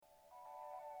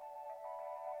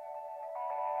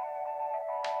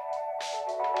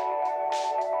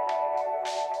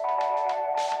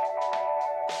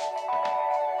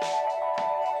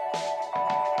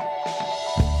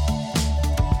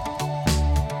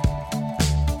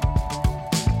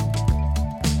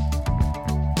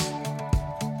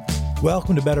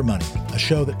Welcome to Better Money, a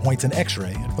show that points an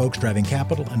X-ray at folks driving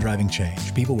capital and driving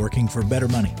change, people working for better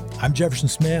money. I'm Jefferson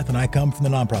Smith, and I come from the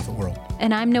nonprofit world.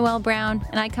 And I'm Noelle Brown,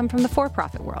 and I come from the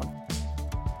for-profit world.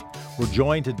 We're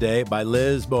joined today by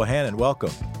Liz Bohannon.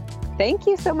 Welcome. Thank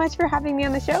you so much for having me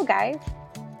on the show, guys.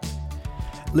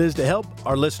 Liz, to help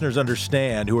our listeners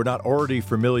understand who are not already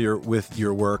familiar with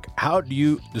your work, how do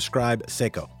you describe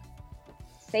Sseko?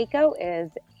 Sseko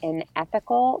is an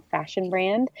ethical fashion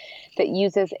brand that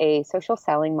uses a social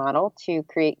selling model to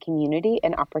create community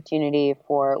and opportunity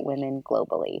for women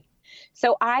globally.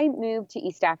 So I moved to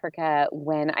East Africa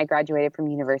when I graduated from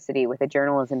university with a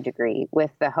journalism degree,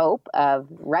 with the hope of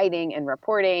writing and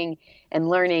reporting and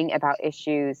learning about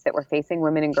issues that were facing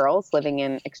women and girls living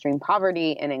in extreme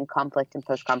poverty and in conflict and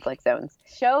post-conflict zones.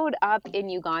 Showed up in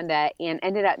Uganda and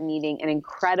ended up meeting an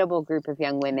incredible group of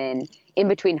young women in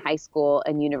between high school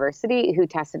and university who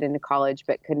tested into college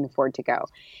but couldn't afford to go.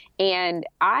 And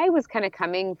I was kind of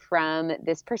coming from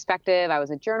this perspective. I was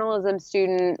a journalism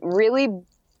student, really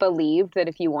believed that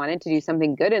if you wanted to do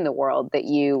something good in the world, that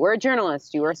you were a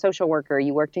journalist, you were a social worker,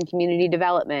 you worked in community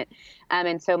development.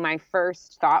 And so my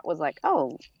first thought was like,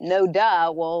 oh, no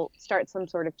duh, we'll start some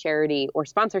sort of charity or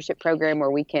sponsorship program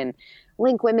where we can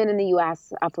link women in the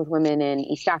U.S. up with women in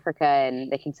East Africa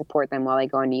and they can support them while they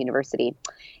go into university.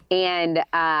 And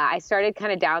I started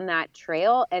kind of down that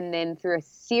trail, and then through a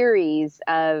series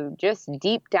of just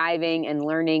deep diving and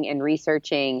learning and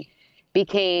researching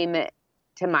became,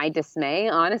 to my dismay,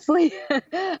 honestly,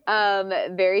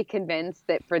 very convinced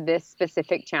that for this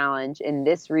specific challenge in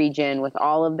this region, with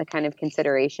all of the kind of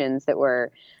considerations that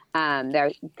were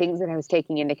things that I was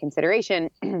taking into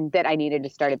consideration, that I needed to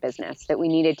start a business, that we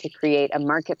needed to create a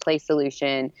marketplace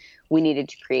solution. We needed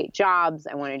to create jobs.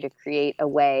 I wanted to create a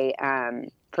way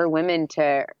for women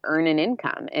to earn an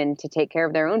income and to take care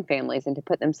of their own families and to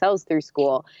put themselves through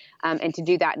school, and to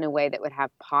do that in a way that would have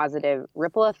positive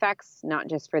ripple effects, not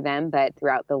just for them, but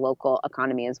throughout the local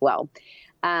economy as well.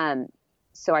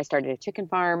 So I started a chicken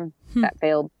farm that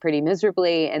failed pretty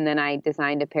miserably. And then I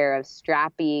designed a pair of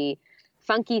strappy,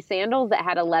 funky sandals that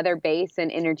had a leather base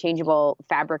and interchangeable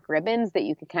fabric ribbons that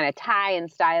you could kind of tie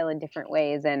and style in different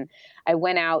ways. And I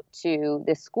went out to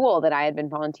this school that I had been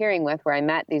volunteering with, where I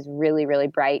met these really, really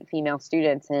bright female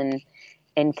students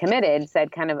and committed,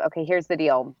 said kind of, okay, here's the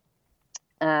deal.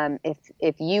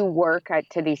 If you work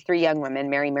to these three young women,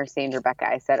 Mary, Mercy, and Rebecca,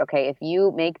 I said, okay, if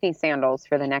you make these sandals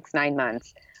for the next 9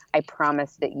 months, I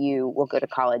promise that you will go to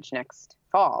college next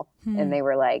fall. And they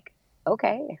were like,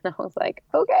 okay. And I was like,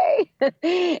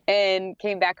 okay. And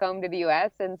came back home to the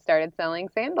U.S. and started selling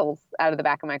sandals out of the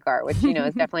back of my car, which, is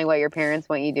definitely what your parents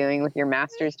want you doing with your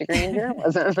master's degree in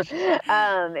journalism.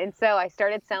 And so I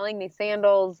started selling these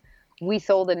sandals. We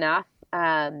sold enough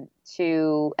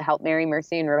to help Mary,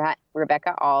 Mercy, and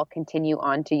Rebecca all continue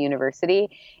on to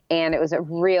university. And it was a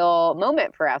real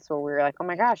moment for us where we were like, oh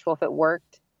my gosh, well,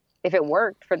 if it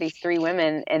worked for these three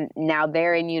women and now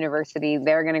they're in university,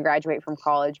 they're going to graduate from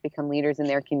college, become leaders in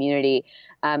their community.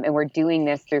 And we're doing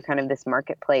this through kind of this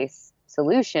marketplace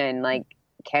solution. Like,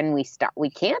 can we stop?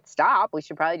 We can't stop. We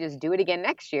should probably just do it again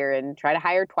next year and try to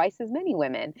hire twice as many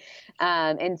women.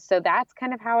 And so that's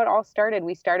kind of how it all started.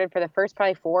 We started for the first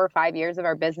probably 4 or 5 years of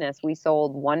our business. We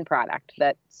sold one product,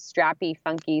 that strappy,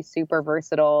 funky, super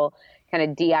versatile kind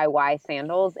of DIY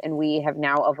sandals. And we have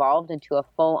now evolved into a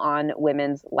full-on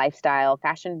women's lifestyle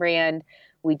fashion brand.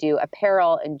 We do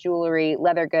apparel and jewelry,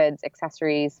 leather goods,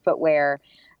 accessories, footwear.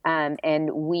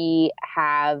 And we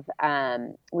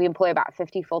employ about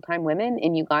 50 full-time women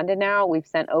in Uganda now. We've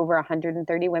sent over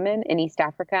 130 women in East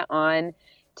Africa on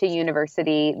to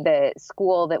university. The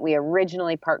school that we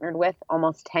originally partnered with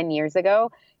almost 10 years ago,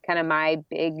 kind of my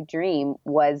big dream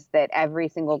was that every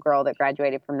single girl that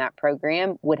graduated from that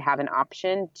program would have an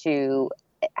option to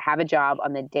have a job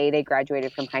on the day they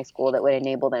graduated from high school that would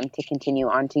enable them to continue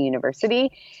on to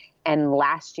university. And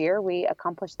last year we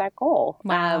accomplished that goal,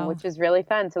 which is really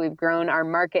fun. So we've grown our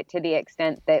market to the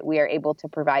extent that we are able to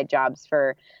provide jobs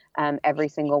for every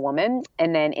single woman.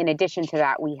 And then in addition to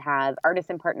that, we have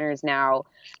artisan partners now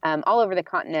all over the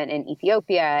continent, in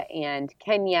Ethiopia and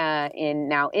Kenya, in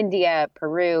now India,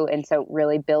 Peru. And so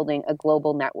really building a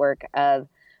global network of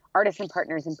artisan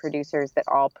partners and producers that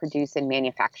all produce and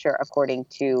manufacture according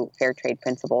to fair trade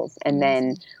principles. And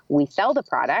then we sell the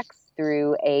products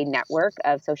through a network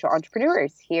of social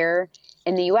entrepreneurs here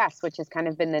in the US, which has kind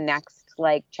of been the next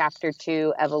like chapter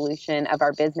 2 evolution of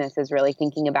our business, is really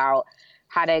thinking about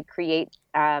how to create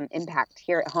impact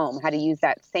here at home, how to use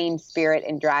that same spirit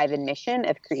and drive and mission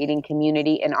of creating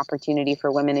community and opportunity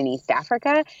for women in East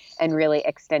Africa and really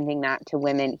extending that to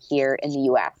women here in the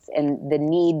US. And the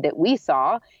need that we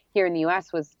saw here in the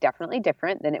US was definitely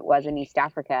different than it was in East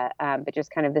Africa, but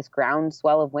just kind of this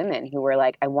groundswell of women who were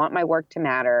like, I want my work to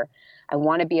matter. I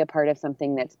want to be a part of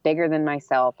something that's bigger than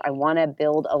myself. I want to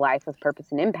build a life of purpose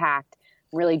and impact.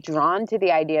 I'm really drawn to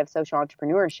the idea of social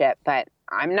entrepreneurship, but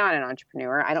I'm not an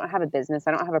entrepreneur. I don't have a business.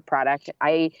 I don't have a product.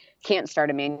 I can't start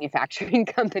a manufacturing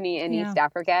company in East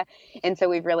Africa. And so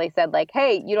we've really said like,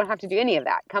 hey, you don't have to do any of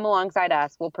that. Come alongside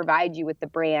us. We'll provide you with the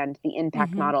brand, the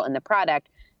impact model, and the product.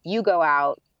 You go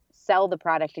out, sell the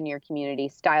product in your community,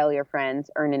 style your friends,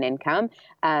 earn an income,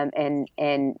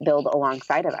 and build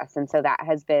alongside of us. And so that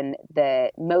has been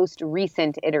the most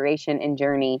recent iteration and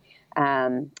journey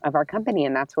of our company.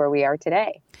 And that's where we are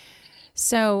today.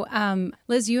 So,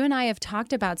 Liz, you and I have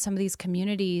talked about some of these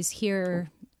communities here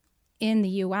in the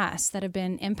U.S. that have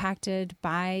been impacted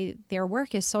by their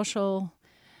work as social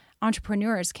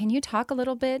entrepreneurs. Can you talk a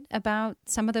little bit about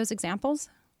some of those examples?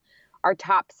 Our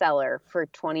top seller for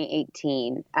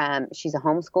 2018, she's a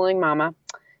homeschooling mama.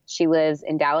 She lives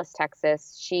in Dallas,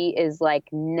 Texas. She is like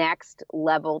next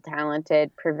level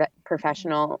talented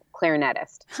professional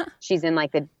clarinetist. She's in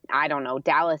like the,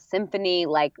 Dallas Symphony,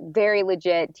 like very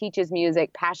legit, teaches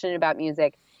music, passionate about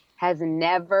music, has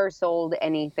never sold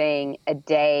anything a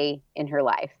day in her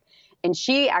life. And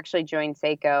she actually joined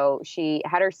Seiko. She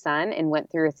had her son and went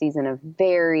through a season of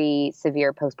very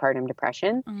severe postpartum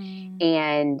depression.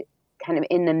 And kind of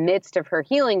in the midst of her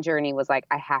healing journey was like,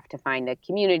 I have to find a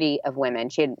community of women.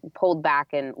 She had pulled back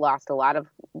and lost a lot of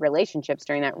relationships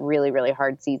during that really, really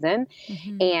hard season.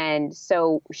 And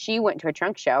so she went to a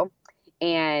trunk show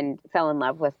and fell in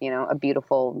love with, a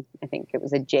beautiful, I think it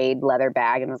was a jade leather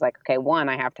bag, and was like, okay, one,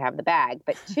 I have to have the bag.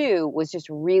 But two, was just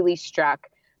really struck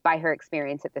by her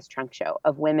experience at this trunk show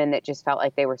of women that just felt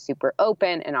like they were super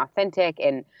open and authentic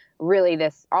and really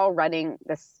all running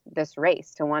this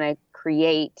race to want to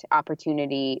create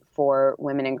opportunity for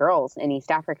women and girls in East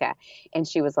Africa. And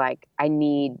she was like, I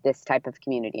need this type of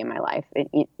community in my life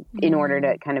in order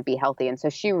to kind of be healthy. And so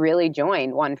she really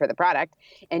joined, one, for the product,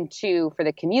 and two, for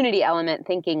the community element,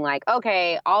 thinking like,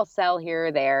 okay, I'll sell here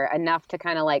or there, enough to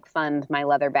kind of like fund my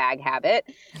leather bag habit.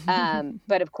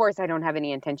 But of course I don't have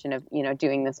any intention of,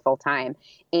 doing this full time.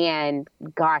 And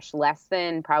gosh, less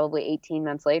than probably 18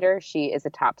 months later, she is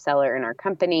a top seller in our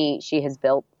company. She has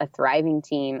built a thriving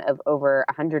team of over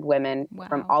 100 women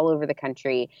from all over the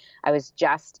country. I was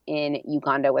just in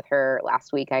Uganda with her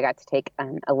last week. I got to take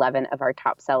 11 of our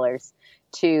top sellers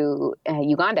to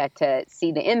Uganda to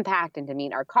see the impact and to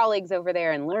meet our colleagues over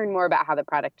there and learn more about how the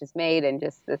product is made, and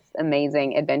just this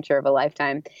amazing adventure of a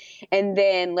lifetime. And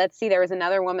then let's see, there was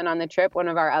another woman on the trip, one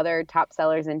of our other top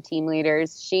sellers and team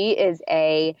leaders. She is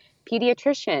a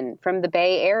pediatrician from the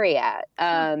Bay Area.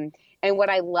 And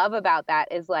what I love about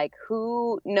that is like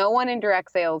no one in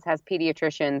direct sales has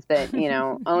pediatricians that,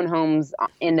 own homes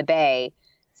in the Bay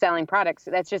selling products.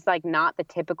 That's just like not the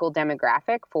typical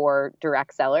demographic for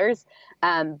direct sellers.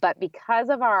 But because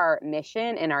of our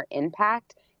mission and our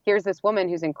impact, here's this woman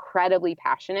who's incredibly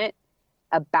passionate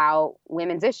about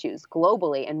women's issues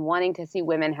globally and wanting to see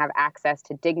women have access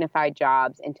to dignified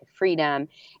jobs and to freedom.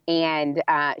 And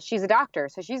she's a doctor,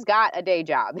 so she's got a day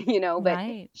job,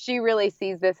 but she really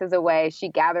sees this as a way. She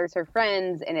gathers her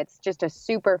friends, and it's just a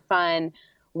super fun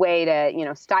way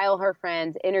to, style her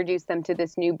friends, introduce them to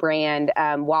this new brand,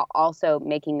 while also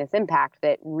making this impact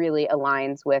that really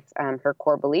aligns with her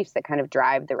core beliefs that kind of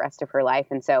drive the rest of her life.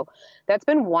 And so that's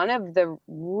been one of the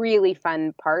really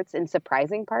fun parts and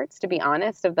surprising parts, to be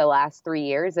honest, of the last 3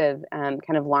 years of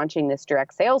kind of launching this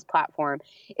direct sales platform,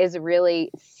 is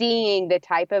really seeing the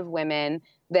type of women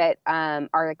that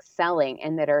are excelling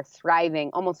and that are thriving,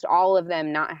 almost all of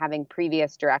them not having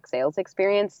previous direct sales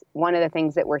experience. One of the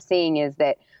things that we're seeing is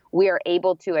that we are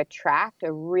able to attract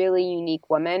a really unique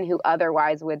woman who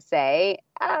otherwise would say,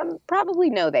 probably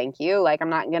no, thank you. Like, I'm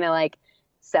not going to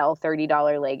sell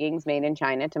 $30 leggings made in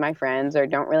China to my friends, or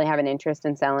don't really have an interest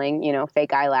in selling,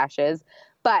 fake eyelashes.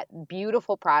 But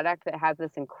beautiful product that has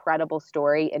this incredible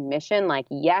story and mission. Like,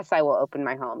 yes, I will open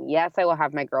my home. Yes, I will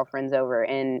have my girlfriends over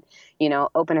and,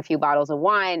 open a few bottles of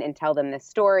wine and tell them this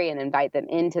story and invite them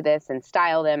into this and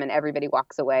style them. And everybody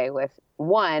walks away with,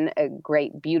 one, a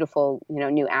great, beautiful,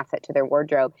 new asset to their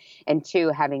wardrobe, and two,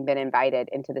 having been invited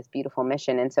into this beautiful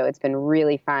mission. And so it's been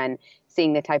really fun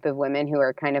seeing the type of women who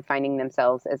are kind of finding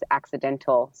themselves as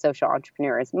accidental social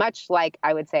entrepreneurs, much like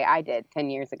I would say I did 10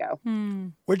 years ago.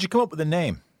 Where'd you come up with the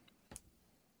name?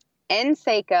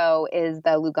 Nseko is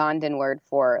the Lugandan word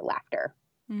for laughter.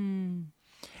 Mm.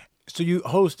 So you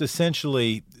host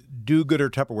essentially do-gooder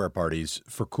Tupperware parties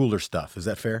for cooler stuff. Is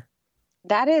that fair?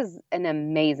 That is an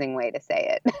amazing way to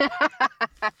say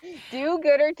it.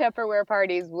 Do-gooder Tupperware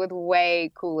parties with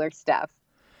way cooler stuff.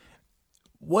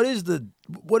 What is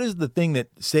the thing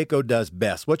that Seiko does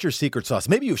best? What's your secret sauce?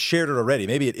 Maybe you've shared it already.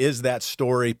 Maybe it is that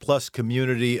story plus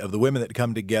community of the women that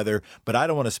come together, but I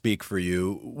don't want to speak for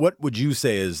you. What would you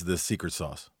say is the secret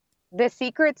sauce? The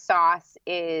secret sauce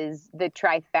is the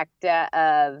trifecta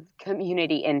of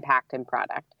community, impact, and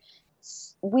product.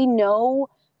 We know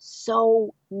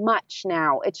so much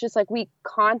now. It's just like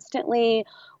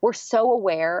we're so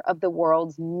aware of the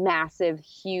world's massive,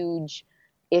 huge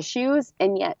issues.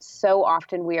 And yet so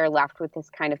often we are left with this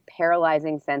kind of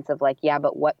paralyzing sense of like, yeah,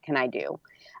 but what can I do?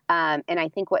 And I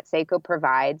think what Seiko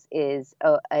provides is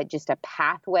just a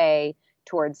pathway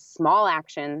towards small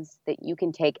actions that you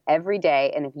can take every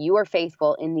day. And if you are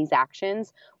faithful in these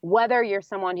actions, whether you're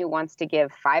someone who wants to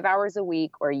give 5 hours a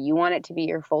week or you want it to be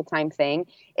your full-time thing,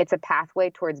 it's a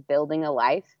pathway towards building a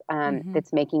life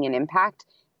that's making an impact.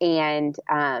 And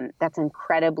that's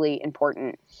incredibly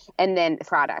important. And then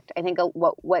product. I think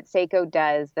what Seiko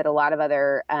does that a lot of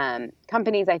other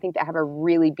companies, I think, that have a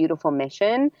really beautiful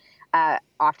mission,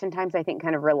 oftentimes I think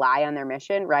kind of rely on their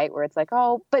mission, right? Where it's like,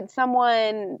 oh, but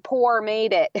someone poor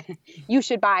made it. You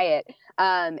should buy it.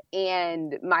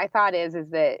 And my thought is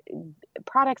that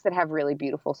products that have really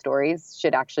beautiful stories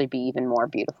should actually be even more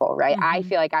beautiful, right? Mm-hmm. I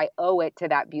feel like I owe it to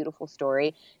that beautiful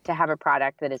story to have a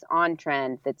product that is on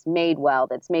trend, that's made well,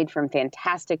 that's made from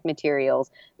fantastic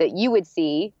materials that you would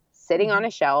see sitting on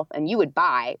a shelf and you would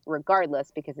buy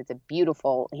regardless because it's a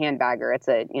beautiful handbag or it's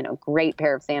a great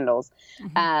pair of sandals.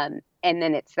 Mm-hmm. And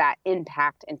then it's that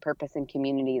impact and purpose and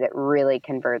community that really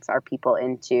converts our people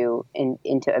into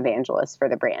evangelists for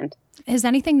the brand. Is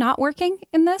anything not working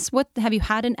in this? What have you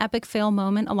had an epic fail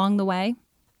moment along the way?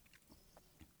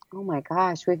 Oh my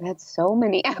gosh, we've had so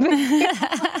many epic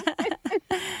fails.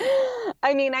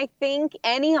 I mean, I think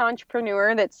any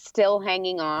entrepreneur that's still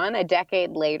hanging on a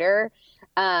decade later,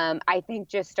 I think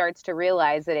just starts to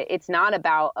realize that it's not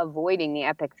about avoiding the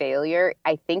epic failure.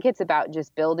 I think it's about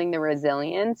just building the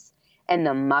resilience and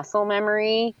the muscle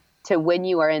memory to when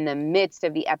you are in the midst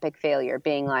of the epic failure,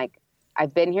 being like,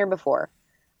 I've been here before.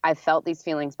 I've felt these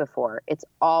feelings before. It's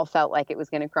all felt like it was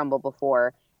going to crumble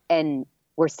before. And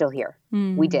we're still here.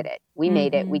 Mm-hmm. We did it. We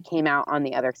made it. We came out on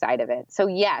the other side of it. So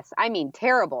yes, I mean,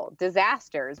 terrible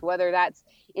disasters, whether that's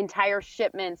entire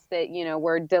shipments that,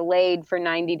 were delayed for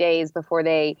 90 days before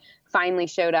they finally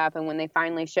showed up. And when they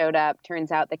finally showed up,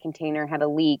 turns out the container had a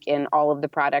leak and all of the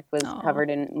product was covered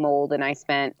in mold. And I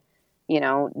spent,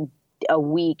 a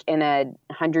week in a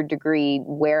 100-degree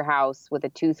warehouse with a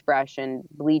toothbrush and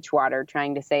bleach water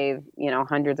trying to save,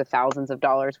 hundreds of thousands of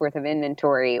dollars worth of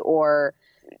inventory, or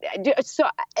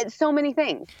so many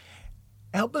things.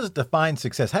 Help us define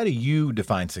success. How do you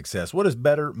define success? What does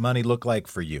better money look like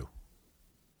for you?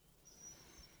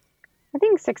 I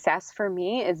think success for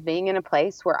me is being in a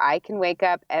place where I can wake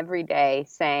up every day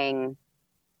saying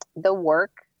the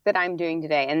work that I'm doing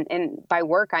today, and by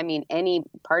work, I mean any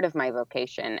part of my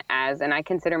vocation and I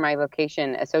consider my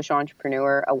vocation a social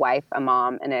entrepreneur, a wife, a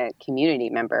mom, and a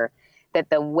community member, that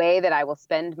the way that I will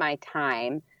spend my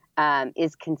time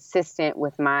is consistent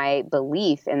with my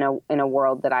belief in a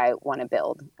world that I want to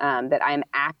build, that I'm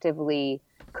actively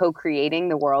co-creating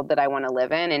the world that I want to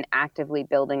live in and actively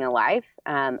building a life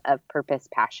of purpose,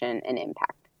 passion, and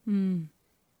impact. Mm.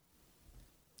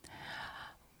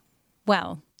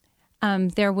 Well,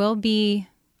 there will be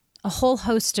a whole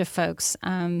host of folks,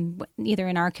 either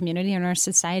in our community or in our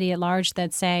society at large,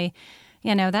 that say,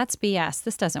 that's BS.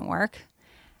 This doesn't work.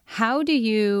 How do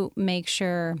you make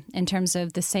sure, in terms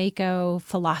of the Seiko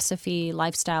philosophy,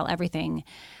 lifestyle, everything,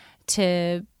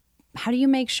 how do you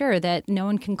make sure that no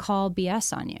one can call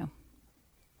BS on you?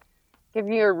 If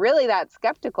you're really that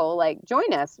skeptical,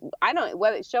 join us.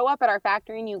 Show up at our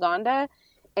factory in Uganda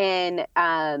and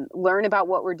learn about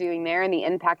what we're doing there and the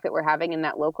impact that we're having in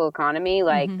that local economy.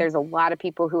 There's a lot of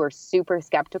people who are super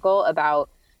skeptical about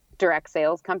direct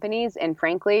sales companies. And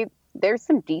frankly, there's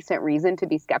some decent reason to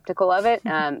be skeptical of it.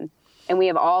 And we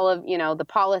have all of, the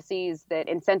policies that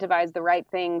incentivize the right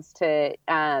things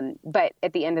but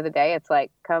at the end of the day, it's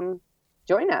like, come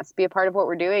join us, be a part of what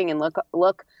we're doing and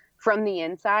look from the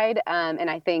inside. And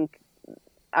I think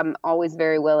I'm always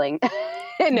very willing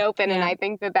and open. Yeah. And I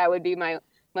think that would be my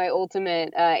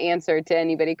ultimate answer to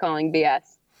anybody calling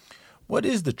BS. What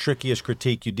is the trickiest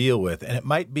critique you deal with? And it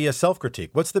might be a self-critique.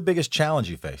 What's the biggest challenge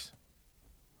you face?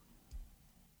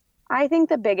 I think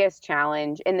the biggest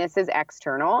challenge, and this is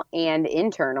external and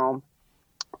internal,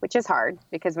 which is hard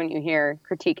because when you hear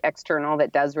critique external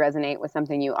that does resonate with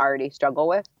something you already struggle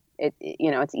with,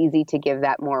 it's easy to give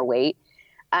that more weight.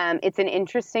 It's an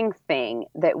interesting thing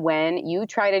that when you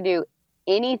try to do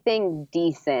anything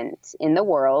decent in the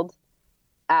world,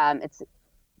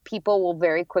 people will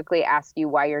very quickly ask you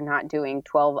why you're not doing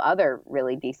 12 other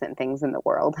really decent things in the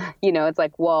world. It's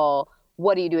like, well,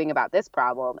 what are you doing about this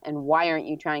problem? And why aren't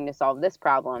you trying to solve this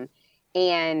problem?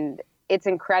 And it's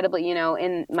incredibly,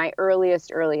 in my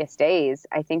earliest days,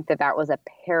 I think that was a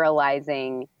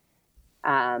paralyzing,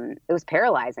 it was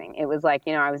paralyzing. It was like,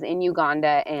 I was in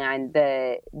Uganda and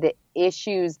the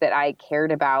issues that I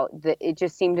cared about, it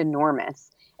just seemed enormous.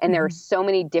 And there are so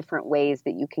many different ways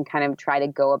that you can kind of try to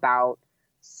go about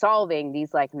solving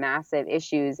these like massive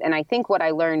issues. And I think what I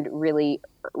learned really,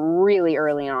 really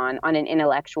early on an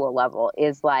intellectual level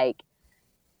is like,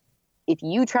 if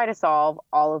you try to solve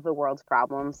all of the world's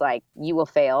problems, like you will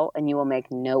fail and you will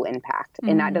make no impact.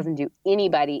 And that doesn't do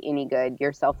anybody any good,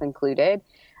 yourself included.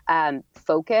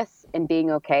 Focus and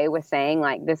being okay with saying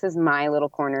like, this is my little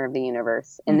corner of the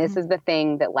universe. And this is the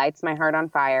thing that lights my heart on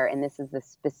fire. And this is the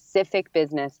specific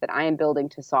business that I am building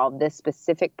to solve this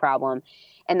specific problem.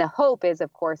 And the hope is,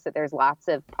 of course, that there's lots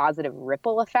of positive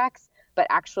ripple effects, but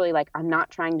actually like, I'm not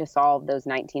trying to solve those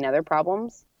 19 other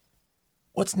problems.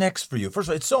 What's next for you? First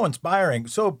of all, it's so inspiring.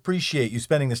 So appreciate you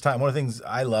spending this time. One of the things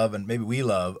I love and maybe we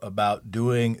love about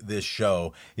doing this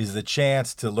show is the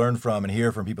chance to learn from and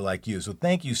hear from people like you. So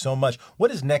thank you so much.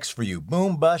 What is next for you?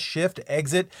 Boom, bust, shift,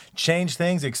 exit, change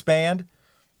things, expand?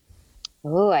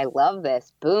 Oh, I love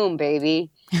this. Boom,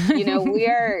 baby.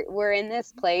 We're in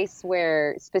this place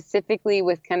where specifically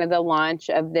with kind of the launch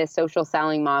of this social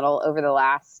selling model over the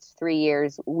last 3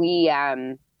 years, we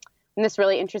in this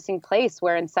really interesting place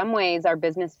where in some ways our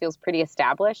business feels pretty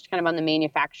established, kind of on the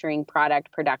manufacturing,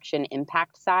 product, production,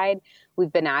 impact side.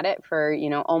 We've been at it for,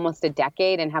 almost a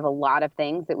decade and have a lot of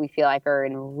things that we feel like are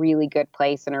in a really good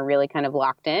place and are really kind of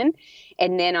locked in.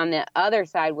 And then on the other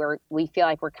side where we feel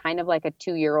like we're kind of like a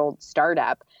 2-year-old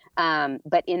startup,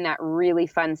 but in that really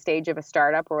fun stage of a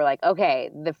startup where we're like, okay,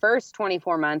 the first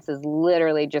 24 months is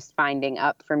literally just finding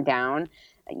up from down,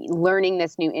 learning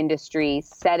this new industry,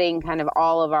 setting kind of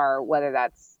all of our, whether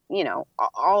that's,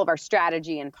 all of our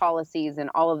strategy and policies and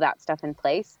all of that stuff in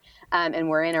place. And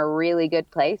we're in a really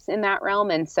good place in that realm.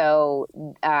 And so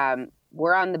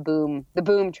we're on the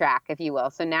boom track, if you will.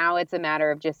 So now it's a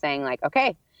matter of just saying like,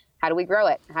 okay, how do we grow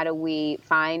it? How do we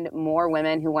find more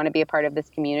women who want to be a part of this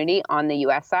community on the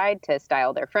U.S. side to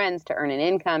style their friends, to earn an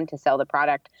income, to sell the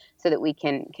product so that we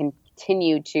can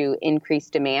continue to increase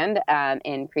demand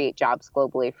and create jobs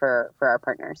globally for our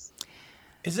partners.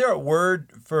 Is there a word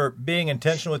for being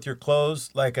intentional with your clothes,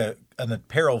 like an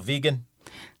apparel vegan?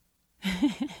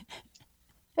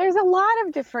 There's a lot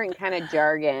of different kind of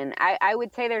jargon. I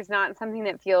would say there's not something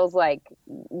that feels like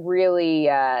really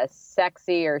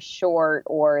sexy or short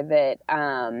or that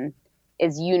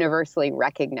is universally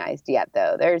recognized yet,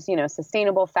 though. There's,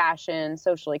 sustainable fashion,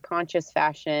 socially conscious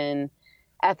fashion,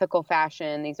 ethical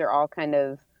fashion. These are all kind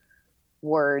of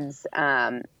words,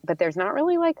 but there's not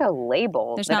really like a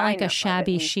label. There's not like a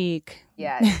shabby chic.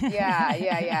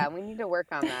 Yeah. We need to work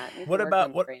on that.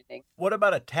 What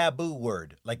about a taboo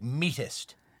word like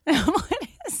meatist? What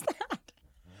is that?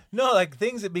 No, like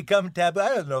things that become taboo. I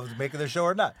don't know if it's making their show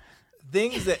or not.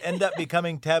 Things that end up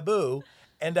becoming taboo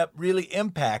end up really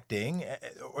impacting,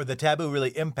 or the taboo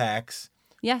really impacts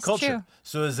culture. True.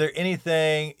 So is there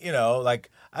anything, like,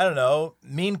 I don't know,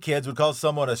 mean kids would call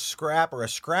someone a scrap or a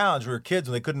scrounge when we were kids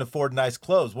when they couldn't afford nice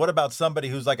clothes. What about somebody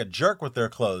who's like a jerk with their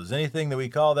clothes? Anything that we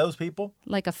call those people?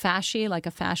 Like a fashy, like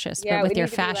a fascist, but with your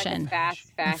fashion.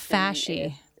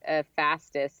 Fashy.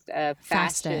 Fastest.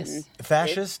 Fascist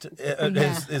Fascist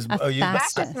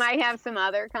might have some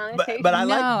other connotations. But I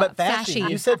like fashy.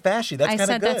 You said fashy. That's kind of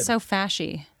good. I said that's so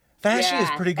fashy. Fashy is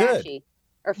pretty good. Fashy.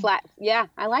 Or flat. Yeah,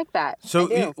 I like that.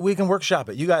 So we can workshop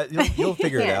it. You guys, you'll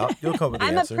figure it out. You'll come up with the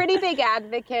answer. I'm a pretty big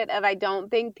advocate of I don't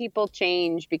think people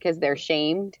change because they're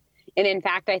shamed. And in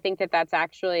fact, I think that that's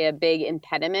actually a big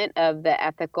impediment of the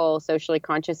ethical, socially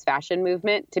conscious fashion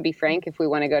movement, to be frank, if we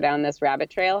want to go down this rabbit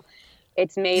trail.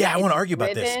 It's made. Yeah, I want to argue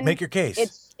about this. Make your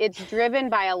case. It's driven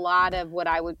by a lot of what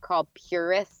I would call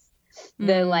purists.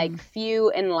 The like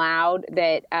few and loud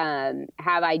that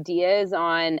have ideas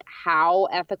on how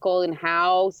ethical and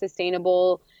how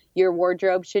sustainable your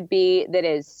wardrobe should be that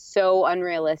is so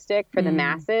unrealistic for the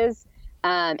masses.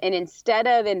 And instead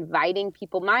of inviting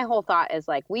people, my whole thought is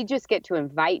like, we just get to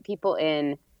invite people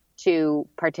in to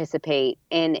participate.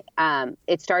 And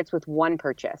it starts with one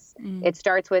purchase. It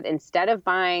starts with, instead of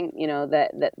buying,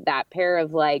 that pair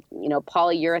of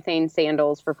polyurethane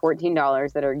sandals for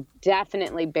 $14 that are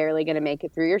definitely barely going to make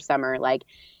it through your summer,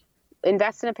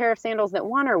 invest in a pair of sandals that,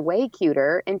 one, are way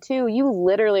cuter, and two, you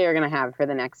literally are going to have for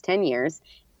the next 10 years.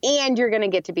 And you're going to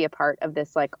get to be a part of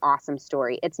this awesome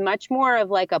story. It's much more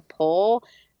of a pull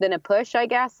than a push, I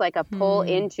guess, a pull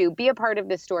into be a part of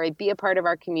this story, be a part of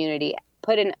our community,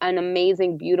 put an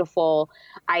amazing, beautiful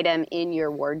item in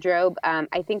your wardrobe.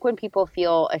 I think when people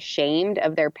feel ashamed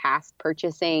of their past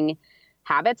purchasing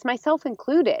habits, myself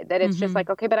included, that it's just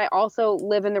okay, but I also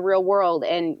live in the real world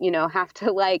and, have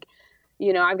to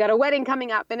I've got a wedding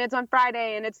coming up and it's on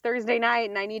Friday and it's Thursday night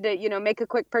and I need to, make a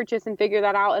quick purchase and figure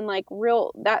that out. And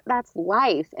that's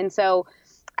life. And so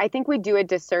I think we do a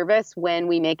disservice when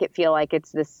we make it feel like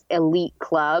it's this elite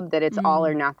club, that it's all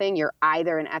or nothing. You're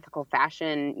either an ethical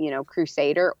fashion,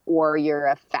 crusader, or you're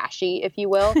a fashy, if you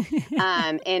will.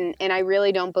 And I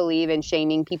really don't believe in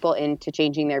shaming people into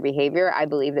changing their behavior. I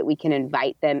believe that we can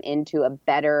invite them into a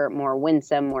better, more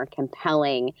winsome, more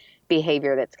compelling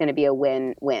behavior that's going to be a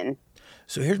win-win.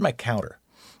 So here's my counter.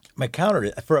 My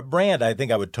counter for a brand, I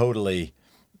think I would totally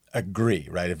agree,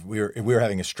 right? If we were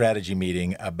having a strategy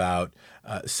meeting about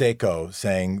Seiko,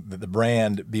 saying that the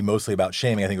brand be mostly about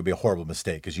shaming, I think it would be a horrible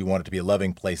mistake, because you want it to be a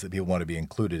loving place that people want to be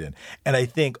included in. And I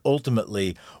think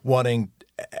ultimately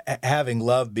having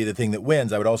love be the thing that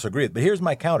wins, I would also agree with. But here's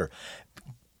my counter.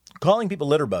 Calling people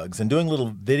litter bugs and doing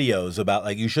little videos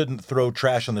about you shouldn't throw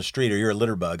trash on the street or you're a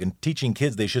litter bug, and teaching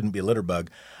kids they shouldn't be a litter bug,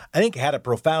 I think had a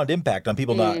profound impact on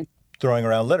people not throwing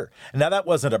around litter. And now that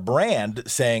wasn't a brand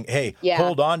saying, hey,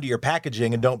 hold on to your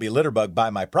packaging and don't be a litter bug, buy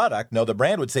my product. No, the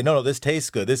brand would say, no, this tastes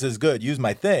good. This is good. Use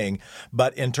my thing.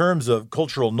 But in terms of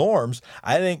cultural norms,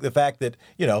 I think the fact that,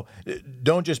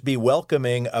 don't just be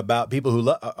welcoming about people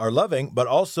who are loving, but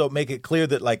also make it clear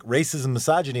that racism,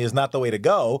 misogyny is not the way to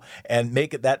go, and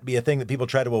make it that be a thing that people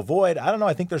try to avoid. I don't know.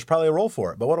 I think there's probably a role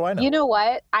for it. But what do I know? You know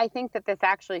what? I think that this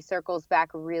actually circles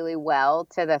back really well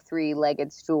to the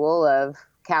three-legged stool of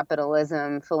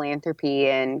capitalism, philanthropy,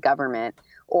 and government,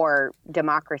 or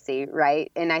democracy,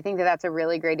 right? And I think that that's a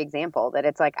really great example, that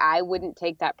it's I wouldn't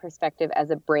take that perspective as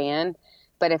a brand,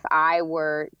 but if I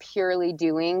were purely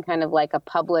doing kind of a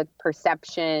public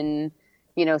perception,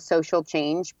 social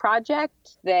change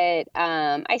project, that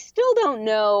I still don't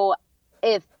know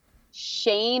if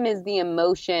shame is the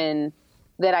emotion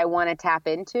that I want to tap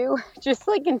into. Just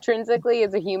intrinsically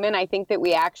as a human, I think that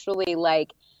we actually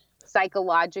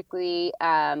psychologically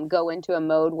go into a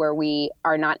mode where we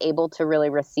are not able to really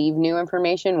receive new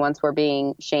information once we're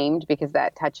being shamed, because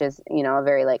that touches, a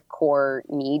very core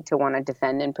need to want to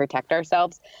defend and protect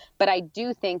ourselves. But I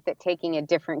do think that taking a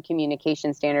different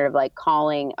communication standard of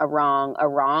calling a wrong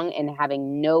and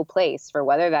having no place for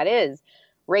whether that is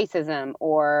racism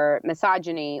or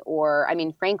misogyny, or,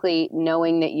 frankly,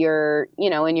 knowing that you're,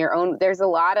 in your own, there's a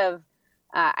lot of,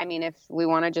 if we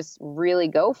want to just really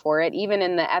go for it, even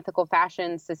in the ethical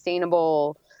fashion,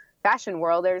 sustainable fashion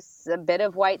world, there's a bit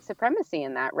of white supremacy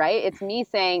in that, right? It's me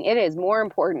saying it is more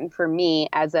important for me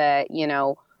as a,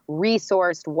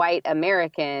 resourced white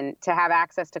American to have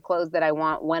access to clothes that I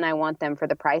want when I want them for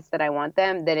the price that I want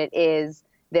them, that it is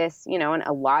this, and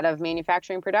a lot of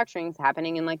manufacturing productions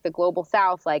happening in the global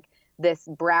South, this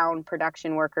brown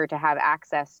production worker to have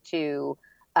access to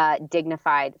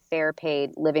dignified, fair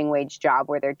paid living wage job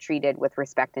where they're treated with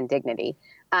respect and dignity.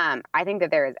 I think that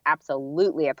there is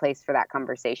absolutely a place for that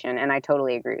conversation. And I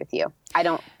totally agree with you. I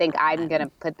don't think I'm going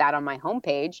to put that on my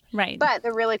homepage. Right. But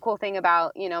the really cool thing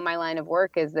about, my line of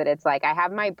work is that it's I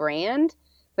have my brand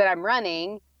that I'm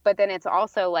running, but then it's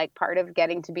also part of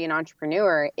getting to be an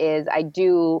entrepreneur is I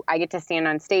get to stand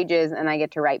on stages and I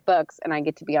get to write books and I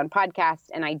get to be on podcasts,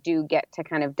 and I do get to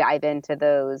kind of dive into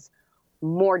those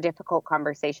more difficult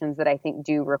conversations that I think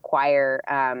do require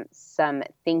some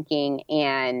thinking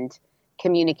and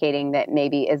communicating that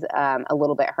maybe is a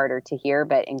little bit harder to hear,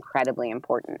 but incredibly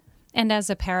important. And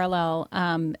as a parallel,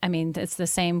 it's the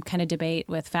same kind of debate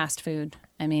with fast food.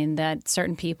 That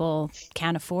certain people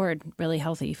can't afford really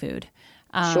healthy food.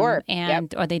 Sure.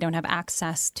 Or they don't have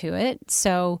access to it.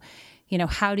 So,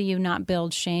 how do you not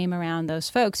build shame around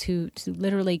those folks who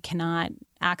literally cannot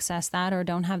access that or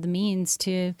don't have the means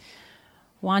to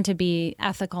want to be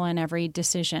ethical in every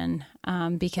decision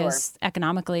because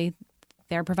economically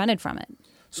they're prevented from it.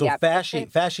 So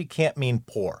fashy can't mean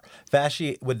poor.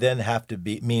 Fashy would then have to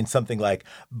mean something like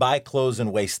buy clothes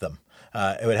and waste them.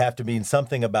 It would have to mean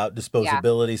something about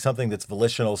disposability, something that's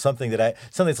volitional, something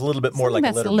that's a little bit more something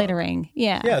like that's a littering.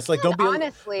 Yeah. Yeah, it's don't be.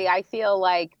 Honestly, I feel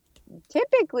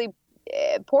typically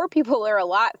poor people are a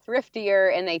lot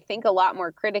thriftier and they think a lot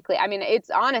more critically. I mean, it's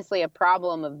honestly a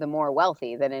problem of the more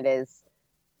wealthy than it is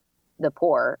the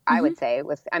poor, I would say.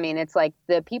 It's like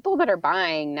the people that are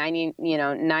buying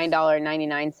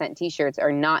 $9.99 t-shirts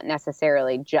are not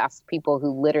necessarily just people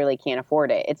who literally can't afford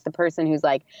it. It's the person who's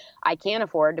like, I can't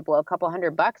afford to blow a couple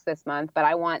 $100 this month, but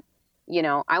I want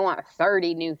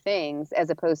 30 new things,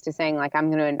 as opposed to saying like, I'm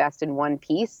going to invest in one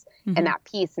piece. And that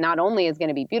piece not only is going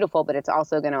to be beautiful, but it's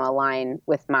also going to align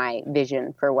with my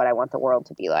vision for what I want the world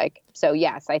to be like. So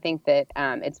yes, I think that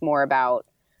it's more about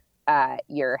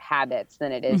your habits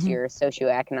than it is your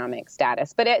socioeconomic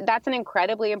status. But that's an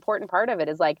incredibly important part of it,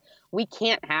 is like, we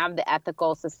can't have the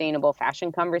ethical, sustainable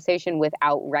fashion conversation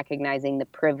without recognizing the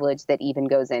privilege that even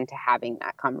goes into having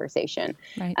that conversation.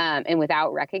 Right. And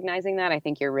without recognizing that, I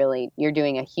think you're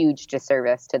doing a huge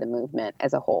disservice to the movement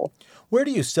as a whole. Where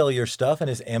do you sell your stuff? And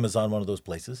is Amazon one of those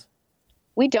places?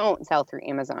 We don't sell through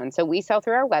Amazon. So we sell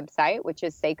through our website, which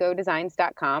is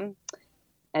seikodesigns.com.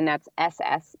 And that's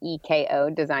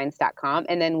SSEKO designs.com.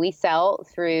 And then we sell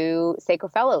through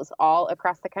Seiko Fellows all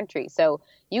across the country. So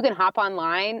you can hop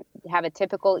online, have a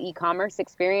typical e-commerce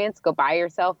experience, go buy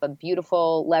yourself a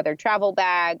beautiful leather travel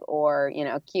bag, or,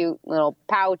 a cute little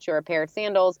pouch or a pair of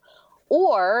sandals.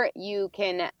 Or you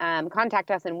can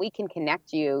contact us and we can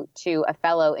connect you to a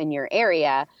fellow in your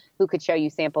area who could show you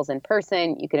samples in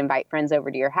person. You could invite friends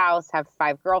over to your house, have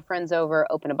 5 girlfriends over,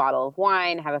 open a bottle of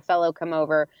wine, have a fellow come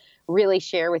over, really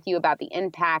share with you about the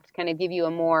impact, kind of give you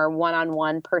a more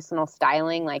one-on-one personal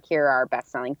styling, like, here are our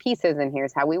best-selling pieces and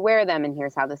here's how we wear them and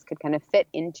here's how this could kind of fit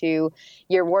into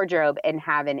your wardrobe, and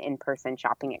have an in-person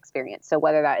shopping experience. So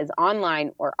whether that is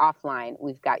online or offline,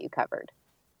 we've got you covered.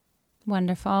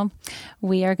 Wonderful.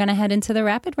 We are going to head into the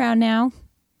rapid round now.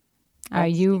 Are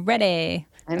you ready?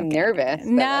 I'm nervous.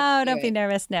 No, don't be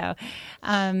nervous. No.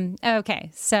 Okay.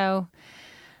 So,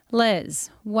 Liz,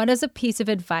 what is a piece of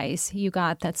advice you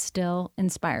got that still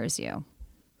inspires you?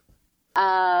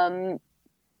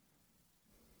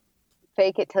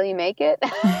 Fake it till you make it.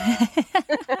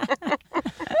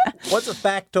 What's a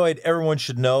factoid everyone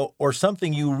should know, or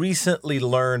something you recently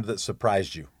learned that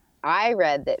surprised you? I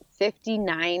read that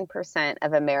 59%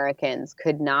 of Americans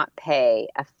could not pay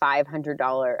a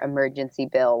 $500 emergency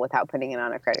bill without putting it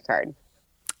on a credit card.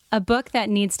 A book that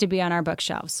needs to be on our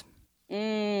bookshelves.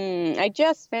 I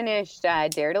just finished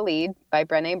Dare to Lead by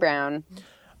Brené Brown.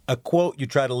 A quote you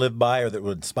try to live by, or that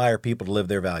would inspire people to live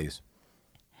their values.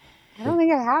 I don't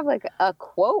think I have like a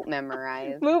quote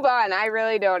memorized. Move on. I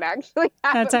really don't actually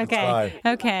have. That's okay.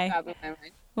 Okay.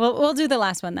 We'll do the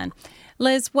last one then.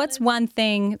 Liz, what's one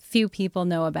thing few people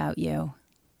know about you?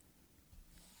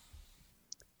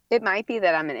 It might be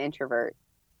that I'm an introvert.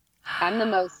 I'm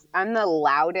the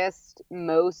loudest,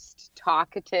 most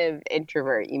talkative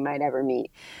introvert you might ever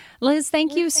meet. Liz,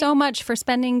 thank you so much for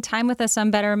spending time with us on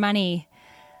Better Money.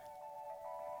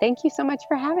 Thank you so much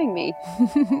for having me.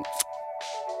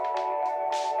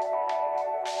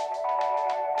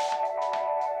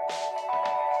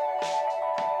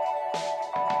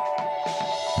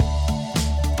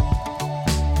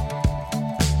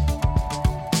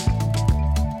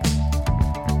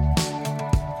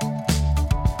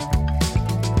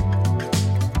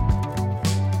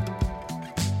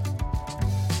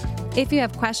 If you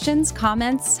have questions,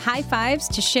 comments, high fives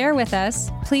to share with us,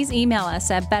 please email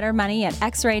us at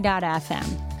bettermoney@xray.fm.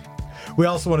 We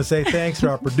also want to say thanks to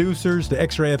our producers, to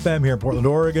X-Ray FM here in Portland,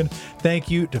 Oregon. Thank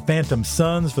you to Phantom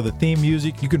Suns for the theme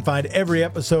music. You can find every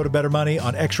episode of Better Money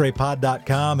on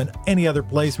xraypod.com and any other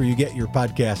place where you get your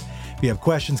podcast. If you have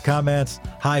questions, comments,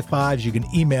 high fives, you can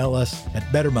email us at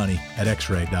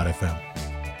bettermoney@xray.fm.